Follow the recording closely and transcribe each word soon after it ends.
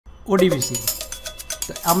ওডিবিসি।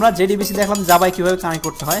 তো আমরা জেডিবিসি দেখলাম জাভায় কীভাবে কানেক্ট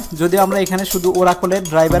করতে হয়, যদিও আমরা এখানে শুধু ওরাকলের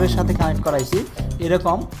ড্রাইভারের সাথে কানেক্ট করাইছি।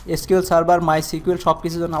 এরকম এসকিউএল সার্ভার, মাইসিকিউএল সব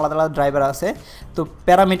কিছুর জন্য আলাদা আলাদা ড্রাইভার আছে। তো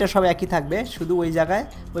প্যারামিটার সব একই থাকবে, শুধু ওই জায়গায়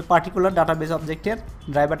ওই পার্টিকুলার ডাটাবেস অবজেক্টের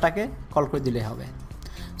ড্রাইভারটাকে কল করে দিলে হবে।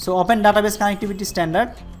 So open database connectivity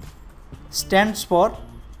standard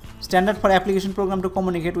standard for application program to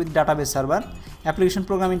communicate with database server, application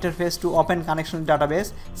program interface to open connection with database,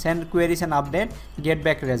 send queries and update, get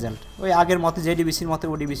back result। ওই আগের মতো জেডিবিসির মতো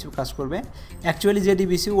ওডিবিসি কাজ করবে। অ্যাকচুয়ালি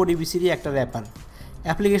জেডিবিসি ওডিবিসিরই একটা wrapper.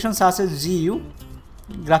 Application such as GU,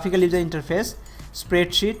 graphical user interface,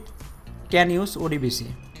 spreadsheet can use ODBC,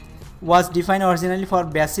 was defined originally for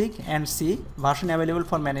BASIC and C, version available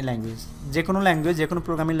for many languages। যে কোনো language, যে কোনো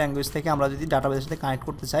প্রোগ্রামিং ল্যাঙ্গুয়েজ থেকে আমরা যদি ডাটাবেসের সাথে কানেক্ট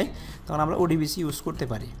করতে চাই তখন আমরা ODBC ইউজ করতে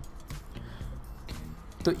পারি।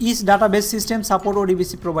 তো each database system support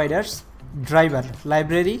ODBC providers driver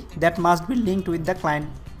library that must be linked with the client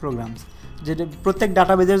programs। যেটা প্রত্যেক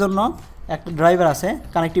ডাটাবেসের জন্য একটা ড্রাইভার আছে,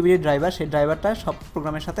 কানেক্টিভিটি ড্রাইভার, সেই ড্রাইভারটা সব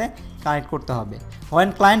প্রোগ্রামের সাথে কানেক্ট করতে হবে। When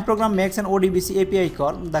client program makes an ODBC API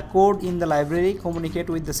call, the code in the library communicate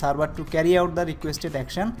with the server to carry out the requested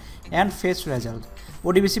action and fetch result।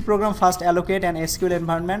 ODBC program first allocate an SQL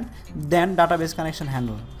environment, then database connection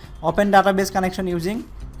handle। Open database connection using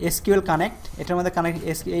SQL connect, এটার মধ্যে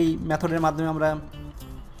এই মেথডের মাধ্যমে আমরা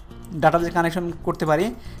database connection করতে পারি।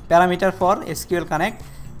 Parameter for SQL connect,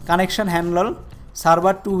 connection handler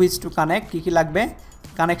server two which to connect, কী কী লাগবে?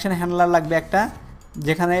 Connection handler লাগবে একটা,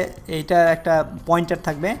 যেখানে এইটা একটা পয়েন্টার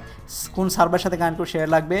থাকবে, কোন সার্ভারের সাথে কানেক্ট করবে সেটা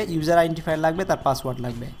লাগবে, ইউজার আইডেন্টিফায়ার লাগবে, তার পাসওয়ার্ড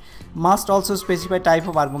লাগবে। Must also specify type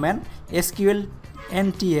of argument. SQL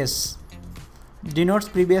NTS denotes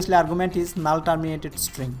previously argument is null terminated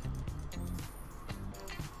string।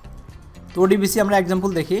 তো ODBC আমরা এক্সাম্পল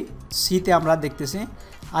দেখি, সিতে আমরা দেখতেছি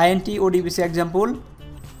INT ODBC এক্সাম্পল,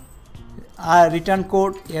 আর রিটার্ন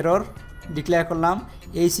কোড এরর ডিক্লেয়ার করলাম,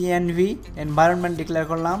 HENV এনভায়রনমেন্ট ডিক্লেয়ার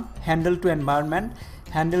করলাম, handle two environment,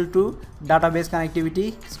 handle two database connectivity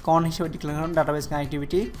কন হিসেবে ডিক্লেয়ার করলাম database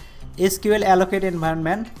connectivity. SQL allocate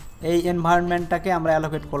environment, এই এনভায়রনমেন্টটাকে আমরা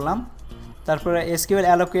অ্যালোকেট করলাম। তারপরে SQL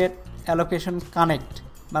অ্যালোকেশন কানেক্ট,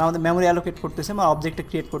 মানে আমাদের মেমোরি অ্যালোকেট করতেছে বা অবজেক্টটা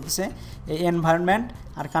ক্রিয়েট করতেছে, এই এনভায়রনমেন্ট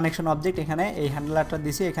আর কানেকশন অবজেক্ট, এখানে এই হ্যান্ডলারটা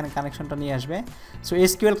দিছি, এখানে কানেকশনটা নিয়ে আসবে। সো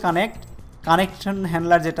SQL কানেকশন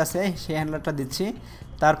হ্যান্ডলার যেটা আছে সেই হ্যান্ডলারটা দিচ্ছি।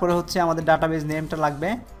 তারপরে হচ্ছে আমাদের ডাটাবেস নেমটা লাগবে,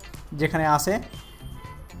 যেখানে আছে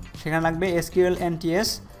সেখানে লাগবে SQL NTS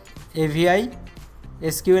AVI,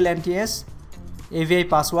 SQL NTS AVI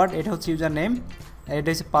password, এটা হচ্ছে ইউজার নেম, এটা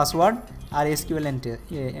হচ্ছে পাসওয়ার্ড, আর SQL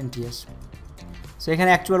NTS। সো এখানে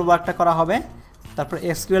অ্যাকচুয়াল ওয়ার্কটা করা হবে। তারপর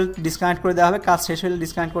SQL ডিসকানেক্ট করে দেওয়া হবে, কাজ শেষ হলে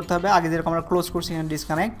ডিসকানেক্ট করতে হবে, আগে যেরকম আমরা ক্লোজ করছি এখানে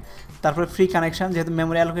ডিসকানেক্ট। তারপরে ফ্রি কানেকশন, যেহেতু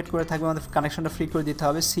মেমোরি অ্যালোকেট করে থাকবে আমাদের কানেকশনটা ফ্রি করে দিতে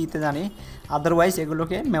হবে, সিতে জানি, আদারওয়াইজ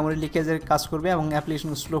এগুলোকে মেমোরি লিকেজের কাজ করবে এবং অ্যাপ্লিকেশন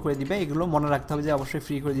স্লো করে দিবে, এগুলো মনে রাখতে হবে যে অবশ্যই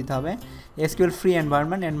ফ্রি করে দিতে হবে। SQL ফ্রি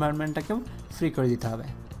এনভায়রনমেন্টটাকেও ফ্রি করে দিতে হবে।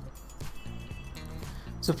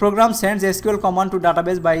 So programme sends SQL command two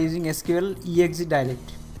database by using SQL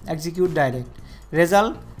execute direct,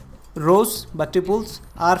 result রোজ বা ট্রিপলস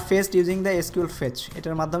আর ফেচড ইউজিং দ্য SQL ফেচ,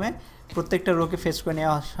 এটার মাধ্যমে প্রত্যেকটা রোকে ফেচ করে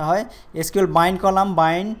নেওয়া আসা হয়। SQL bind column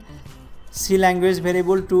bind C language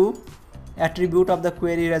variable to attribute of the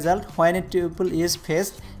query result, when a tuple is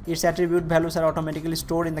fetched its attribute values are automatically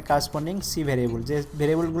stored in the corresponding C variable, যে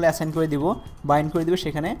ভেরিয়েবলগুলো assign করে দিব, bind করে দিব,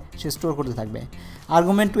 সেখানে সে store করতে থাকবে।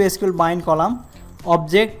 Argument two SQL bind column,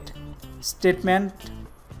 object statement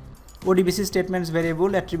ODBC statements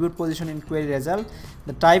variable attribute position in query result,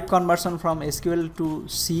 the type conversion from SQL to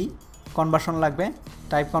C conversion লাগবে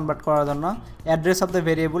type convert করার জন্য, address of the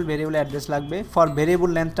variable address লাগবে, for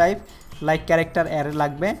variable length type like character array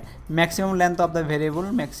লাগবে, maximum length of the variable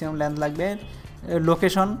maximum length লাগবে,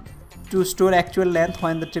 location to store actual length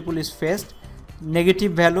when the triple is fetched,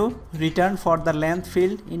 negative value return for the length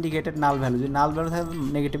field indicated null value, যদি null value থাকে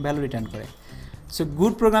negative value return করে। So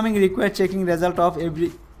good programming requires checking result of every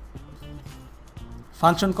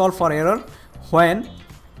function call for error when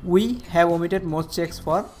we have omitted most checks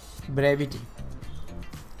for brevity।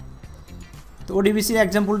 তো ODBC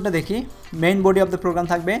এক্সাম্পলটা দেখি, main body of the programme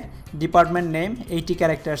থাকবে, department name 80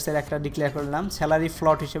 ক্যারেক্টার্সের একটা declare করলাম, salary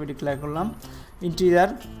ফ্লট হিসেবে declare করলাম, integer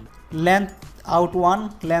length out 1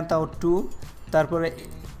 length out 2, তারপরে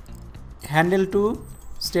handle two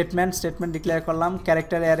statement declare করলাম,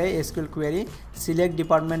 character array SQL query, select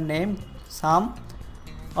department name, some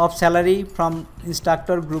of salary from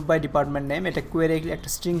instructor group by department name, এটা query একটা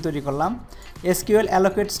string তৈরি করলাম। SQL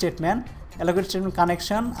অ্যালোকেট স্টেটমেন্ট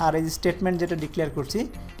কানেকশন, আর এই statement যেটা declare করছি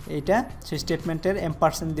এইটা সেই স্টেটমেন্টের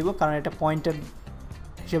 % দিব, কারণ এটা পয়েন্টার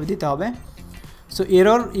হিসেবে দিতে হবে। So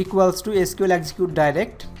error equals to SQL execute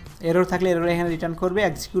direct, error থাকলে এরর এখানে রিটার্ন করবে।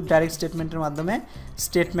 এক্সিকিউট ডাইরেক্ট স্টেটমেন্টের মাধ্যমে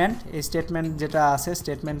স্টেটমেন্ট, এই স্টেটমেন্ট যেটা আছে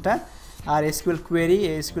স্টেটমেন্টটা, আর এসকিউএল কোয়েরি,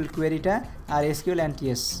 এই এসকিউএল কোয়েরিটা, আর এসকিউএল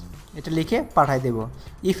এনটিএস এটা লিখে পাঠাই দেব।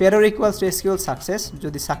 If error equals to SQL success,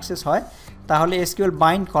 যদি সাকসেস হয় তাহলে এসকিউএল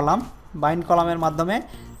বাইন্ড কলাম, বাইন্ড কলামের মাধ্যমে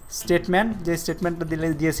স্টেটমেন্ট, যে স্টেটমেন্টটা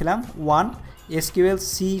দিয়েছিলাম 1 এসকিউএল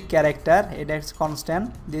সি ক্যারেক্টার, এটা কনস্ট্যান্ট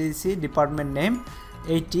দিয়েছি, ডিপার্টমেন্ট নেম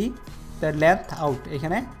 80 লেন্থ আউট,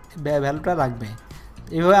 এখানে ভ্যালুটা রাখবে।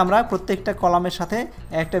 এইভাবে আমরা প্রত্যেকটা কলামের সাথে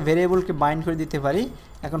একটা ভেরিয়েবলকে বাইন্ড করে দিতে পারি।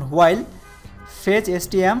 এখন while fetch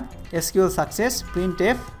STM SQL success print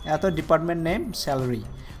F এত ডিপার্টমেন্ট নেম স্যালারি,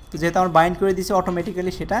 তো যেহেতু আমরা বাইন্ড করে দিয়েছি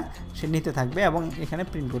অটোমেটিক্যালি সেটা সে নিতে থাকবে এবং এখানে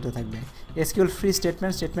প্রিন্ট করতে থাকবে। এসকিউএল ফ্রি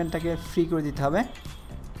স্টেটমেন্ট, স্টেটমেন্টটাকে ফ্রি করে দিতে হবে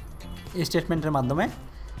এই স্টেটমেন্টের মাধ্যমে।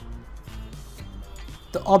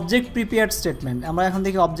 তো অবজেক্ট প্রিপেয়ার্ড স্টেটমেন্ট, আমরা এখন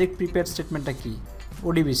দেখি অবজেক্ট প্রিপেয়ার্ড স্টেটমেন্টটা কি।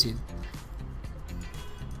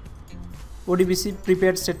 ODBC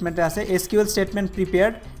prepared statement আছে SQL statement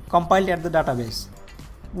prepared compiled at the database.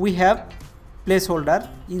 We have placeholder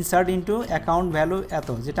insert into account value এত,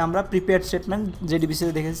 যেটা আমরা prepared statement JDBC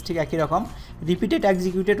তে দেখেছি ঠিক একই রকম, repeated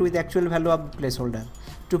executed with actual value of placeholder.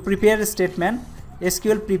 To prepare a statement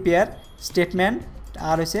SQL prepare statement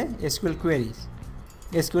আর হচ্ছে SQL queries,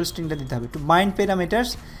 SQL stringটা দিতে হবে। To bind parameters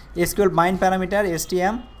SQL bind parameter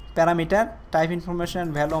STM parameter type information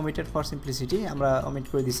and value omitted for simplicity, আমরা omit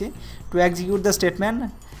করে দিছি। To execute the statement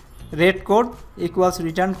read code equals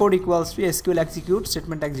return code equals to SQL execute,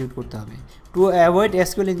 statement execute করতে হবে। To avoid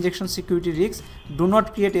SQL injection security risks, do not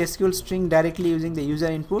create SQL string directly using the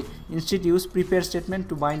user input, instead use prepare statement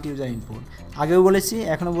to bind user input. আগেও বলেছি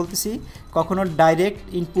এখনও বলতেছি, কখনো direct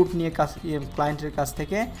input নিয়ে ক্লায়েন্টের কাছ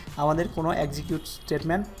থেকে আমাদের কোনো এক্সিকিউট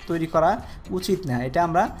স্টেটমেন্ট তৈরি করা উচিত না, এটা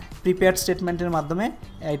আমরা প্রিপেয়ার্ড স্টেটমেন্টের মাধ্যমে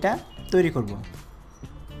এটা তৈরি করব।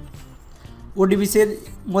 ODBCর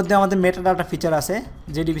মধ্যে আমাদের মেটাডাটা ফিচার আছে,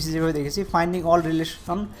 JDBC যেভাবে দেখেছি, finding all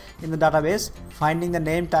relation in the database, finding the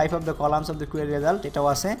name type of the columns of the query result, এটাও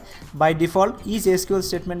আছে। By default each SQL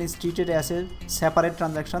statement is treated as a separate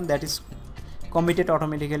transaction that is committed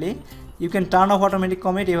automatically. You can turn off automatic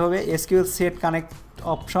commit, এভাবে SQL set connect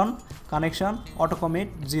option connection auto commit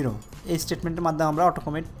 0, এই স্টেটমেন্টের মাধ্যমে আমরা auto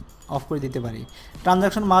commit of করে দিতে পারি।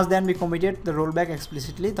 Transaction must then B committed the roll back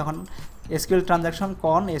explicitly, তখন SQL transaction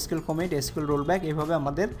কন SQL commit SQL roll back, এইভাবে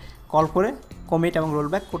আমাদের কল করে কমিট এবং রোল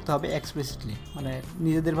ব্যাক করতে হবে এক্সপ্লিসিটলি, মানে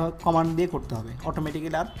নিজেদেরভাবে কমান্ড দিয়ে করতে হবে,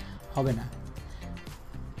 অটোমেটিক্যালি আর হবে না।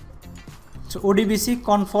 So ODBC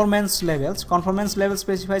conformance levels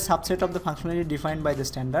specify subset of the functionality defined by the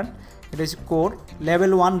standard. It is core.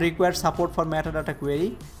 Level 1 requires support for metadata query.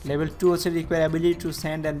 Level 2 also require ability to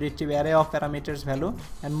send and retrieve array of parameters value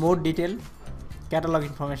and more detailed catalog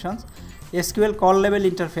information. SQL call level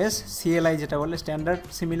interface CLI যেটা বলে standard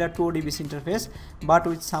similar to ODBC interface but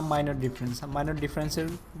with some minor difference. Some minor differences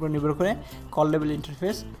উপর নির্ভর করে call level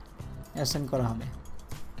interface assign করা হবে।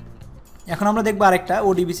 এখন আমরা দেখব আরেকটা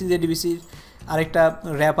ODBC JDBCর আরেকটা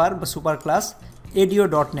র্যাপার বা সুপার ক্লাস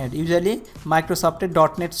ADO.NET, ইউজুয়ালি মাইক্রোসফটের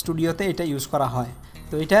 .NET স্টুডিওতে এটা ইউজ করা হয়।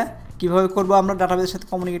 তো এটা কীভাবে করবো, আমরা ডাটাবেসের সাথে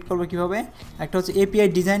কমিউনিকেট করবো কীভাবে, একটা হচ্ছে API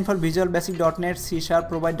design for visual basic .NET C#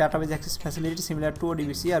 provide database access facility similar to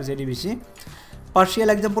ODBC R JDBC। Partial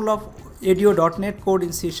example of ADO.NET code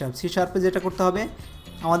in C#, C# যেটা করতে হবে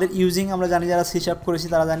আমাদের ইউজিং, আমরা জানি যারা C# করেছি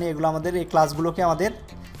তারা জানি এগুলো আমাদের এই ক্লাসগুলোকে আমাদের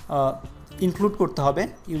ইনক্লুড করতে হবে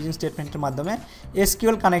ইউজিং স্টেটমেন্টের মাধ্যমে।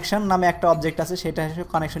 SQL কানেকশন নামে একটা অবজেক্ট আছে, সেটা হিসেবে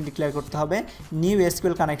কানেকশন ডিক্লেয়ার করতে হবে। New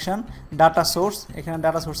SQL connection, data source, এখানে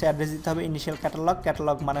ডাটা সোর্সে অ্যাড্রেস দিতে হবে। ইনিশিয়াল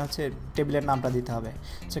ক্যাটালগ মানে হচ্ছে টেবিলের নামটা দিতে হবে।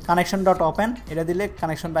 সো কানেকশন ডট ওপেন, এটা দিলে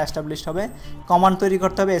কানেকশনটা এস্টাবলিশড হবে। কমান্ড তৈরি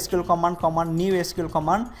করতে হবে SQL command new SQL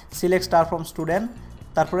command select star from student,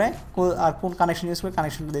 তারপরে আর কোন কানেকশন ইউজ করে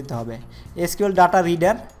কানেকশনটা দিতে হবে। SQL ডাটা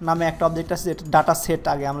রিডার নামে একটা অবজেক্ট আছে, যেটা ডাটা সেট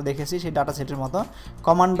আগে আমরা দেখেছি সেই ডাটা সেটের মতো।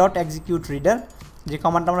 কমান্ড ডট এক্সিকিউট রিডার, যে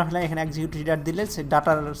কমান্ডটা আমরা ফেলাম এখানে এক্সিকিউট রিডার দিলে সেই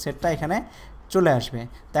ডাটার সেটটা এখানে চলে আসবে।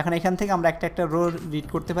 তো এখন এখান থেকে আমরা একটা রো রিড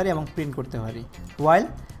করতে পারি এবং প্রিন্ট করতে পারি। ওয়াইল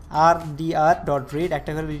RDR.read,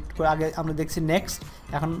 একটা করে রিড করে, আগে আমরা দেখছি নেক্সট,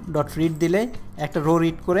 এখন ডট রিড দিলে একটা রো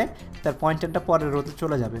রিড করে তার পয়েন্টারটা পরের রোতে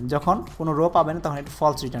চলে যাবে। যখন কোনো রো পাবে না তখন এটা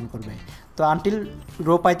ফলস রিটার্ন করবে। তো আনটিল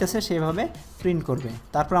রো পাইতেছে সেভাবে প্রিন্ট করবে।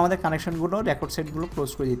 তারপর আমাদের কানেকশনগুলো রেকর্ড সেটগুলো ক্লোজ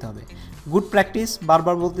করে দিতে হবে। গুড প্র্যাকটিস,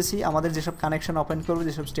 বারবার বলতেছি, আমাদের যেসব কানেকশন ওপেন করবো,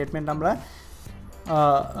 যেসব স্টেটমেন্ট আমরা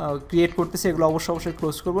ক্রিয়েট করতেছি এগুলো অবশ্যই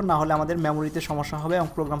ক্লোজ করবো, না হলে আমাদের মেমোরিতে সমস্যা হবে এবং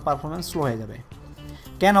প্রোগ্রাম পারফরমেন্স স্লো হয়ে যাবে।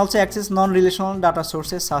 Can also access non-relational data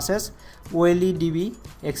sources such as OLEDB,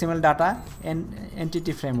 XML data and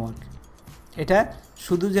entity framework. এটা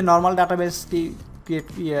শুধু যে নর্মাল ডাটাবেসকে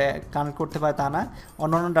কানেক্ট করতে পারে তা না,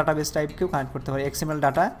 অন্যান্য ডাটাবেস টাইপকেও কানেক্ট করতে পারে। XML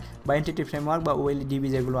ডাটা বা এন্টিটি ফ্রেমওয়ার্ক বা OLEDB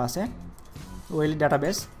যেগুলো আছে, OLE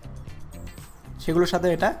ডাটাবেস সেগুলোর সাথে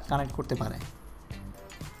এটা কানেক্ট করতে পারে।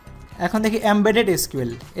 এখন দেখি embedded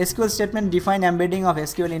SQL. SQL statement define embedding of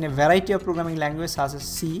SQL in a variety of programming language such as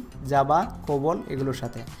C, Java, COBOL এগুলোর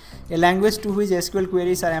সাথে। এ language to which SQL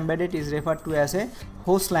queries R embedded is refer to as a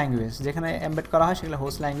host language, যেখানে embed করা হয় সেগুলো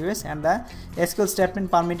host language, and the SQL statement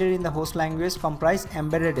permitted in the host language comprise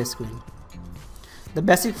embedded SQL. The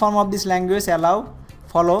basic form of this language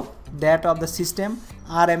follow that of the system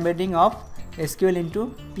are embedding of SQL into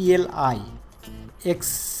PLI.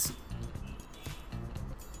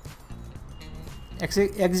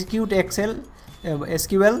 Execute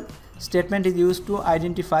SQL statement is used to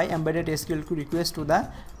identify embedded SQL request to the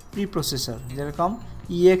preprocessor, যেরকম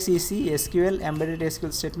EXEC SQL embedded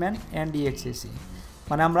SQL statement and EXEC,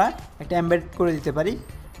 মানে আমরা একটা embed করে দিতে পারি।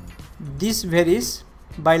 This varies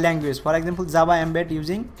by language. For example, Java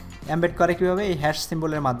embed করে কিভাবে, এই হ্যাশ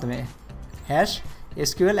সিম্বলের মাধ্যমে। হ্যাশ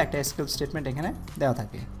SQL একটা SQL স্টেটমেন্ট এখানে দেওয়া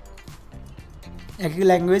থাকে, এক এক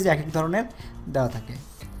ল্যাঙ্গুয়েজ এক এক ধরনের দেওয়া থাকে।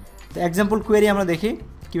 তো এক্সাম্পল কোয়েরি আমরা দেখি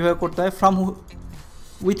কীভাবে করতে হয়। From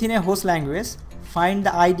within a host language find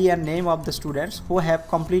the ID and name of the students who have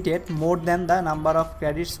completed more than the number of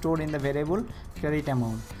credit stored in the variable credit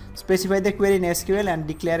amount. Specify the query in SQL and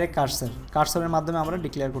declare A cursor. কার্সরের মাধ্যমে আমরা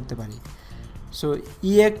declare করতে পারি। So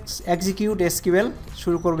execute SQL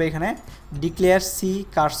শুরু করবে এখানে, declare C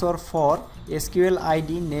cursor for SQL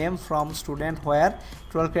ID name from student where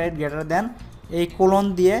 12 credit greater than, এই colon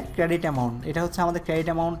দিয়ে credit amount, এটা হচ্ছে আমাদের ক্রেডিট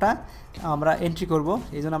অ্যামাউন্টটা আমরা এন্ট্রি করব,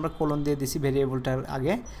 এই জন্য আমরা কোলন দিয়ে দিছি ভেরিয়েবলটার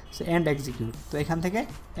আগে। সো এন্ড এক্সিকিউট, তো এখান থেকে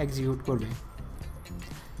এক্সিকিউট করবে।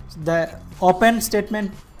 The open statement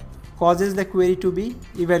causes the query two B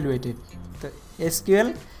evaluated. তো SQL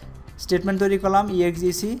স্টেটমেন্ট তৈরি করলাম,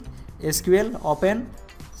 EXEC SQL open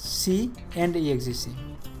C and EXEC.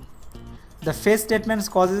 The fetch statements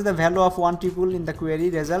causes the value of one tuple in the query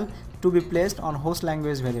result to be placed on host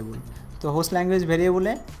language variable. তো host language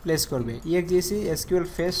ভেরিয়েবলে place করবে। EXEC SQL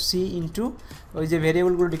fetch C into ওই যে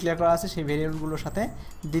ভেরিয়েবলগুলো declare করা আছে সেই ভেরিয়েবলগুলোর সাথে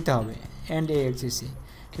দিতে হবে, and EXEC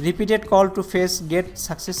repeated call to fetch get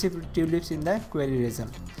successive tulips in the query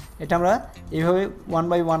result। এটা আমরা এইভাবে 1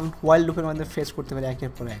 by 1 while লুপের মধ্যে ফেচ করতে পারি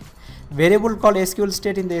একের পর এক। Variable call SQL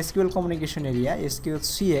state in the SQL communication area SQL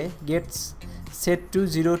CA gets set to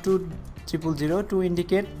 0 to 000 to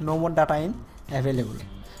indicate no more data in available.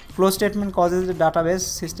 Close statement causes the database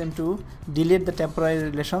system to delete the temporary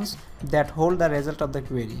relations that hold the result of the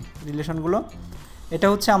query. রিলেশনগুলো এটা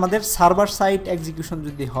হচ্ছে আমাদের server side execution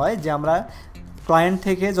যদি হয়, যে আমরা client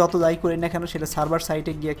থেকে যত যাই করি না কেন সেটা সার্ভার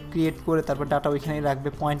সাইটে গিয়ে ক্রিয়েট করে তারপর ডাটা ওইখানেই রাখবে,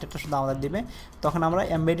 পয়েন্টারটা শুধু আমাদের দেবে, তখন আমরা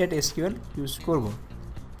এমবেডেড SQL ইউজ করব।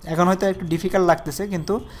 এখন হয়তো একটু ডিফিকাল্ট লাগতেছে,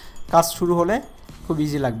 কিন্তু কাজ শুরু হলে খুব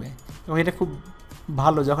ইজি লাগবে এবং এটা খুব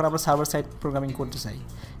ভালো যখন আমরা সার্ভার সাইড প্রোগ্রামিং করতে চাই।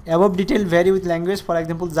 Above detail vary with language. For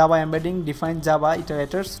example Java embedding define Java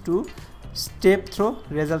ইটারেটরস two step throw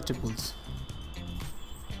result টিপলস।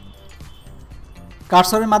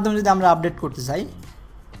 কার্সরের মাধ্যমে যদি আমরা আপডেট করতে চাই,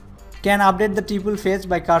 can update the tuple fetched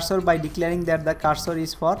by cursor by declaring that the cursor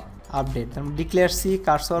is for update. Declare C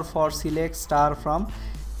cursor for select star from,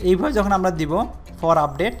 এইভাবে যখন আমরা দিব for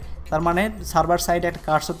update, তার মানে সার্ভার সাইডে একটা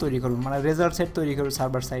কার্সর তৈরি করব, মানে রেজাল্ট সেট তৈরি করব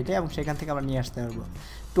সার্ভার সাইডে, এবং সেখান থেকে আমরা নিয়ে আসতে পারবো।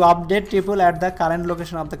 To update টিপল at the current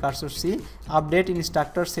location of the cursor C, update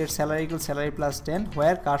instructor set salary equal salary plus 10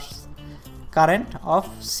 where current of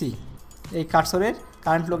C. এই কার্সরের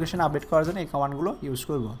কারেন্ট লোকেশন আপডেট করার জন্য এই কমান্ডগুলো ইউজ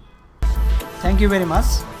করব। Thank you very much.